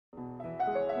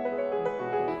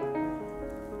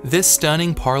This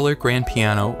stunning parlor grand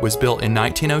piano was built in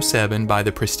 1907 by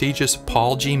the prestigious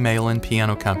Paul G. Mehlin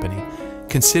Piano Company,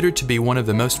 considered to be one of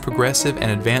the most progressive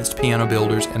and advanced piano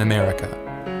builders in America.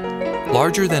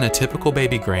 Larger than a typical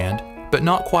baby grand, but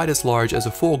not quite as large as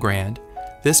a full grand,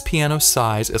 this piano's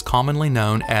size is commonly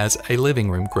known as a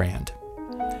living room grand.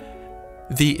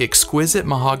 The exquisite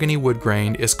mahogany wood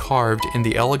grain is carved in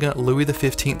the elegant Louis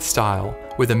XV style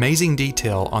with amazing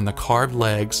detail on the carved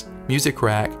legs, music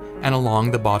rack, and along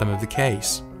the bottom of the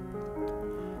case.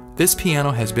 This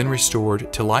piano has been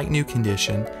restored to like new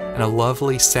condition and a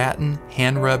lovely satin,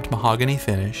 hand-rubbed mahogany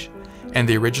finish, and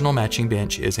the original matching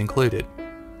bench is included.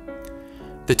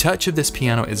 The touch of this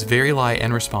piano is very light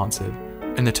and responsive,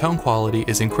 and the tone quality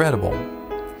is incredible.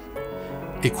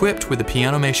 Equipped with the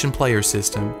Pianomation player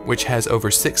system, which has over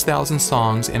 6,000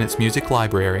 songs in its music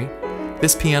library,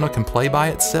 this piano can play by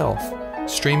itself,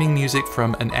 streaming music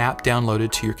from an app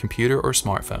downloaded to your computer or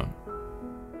smartphone.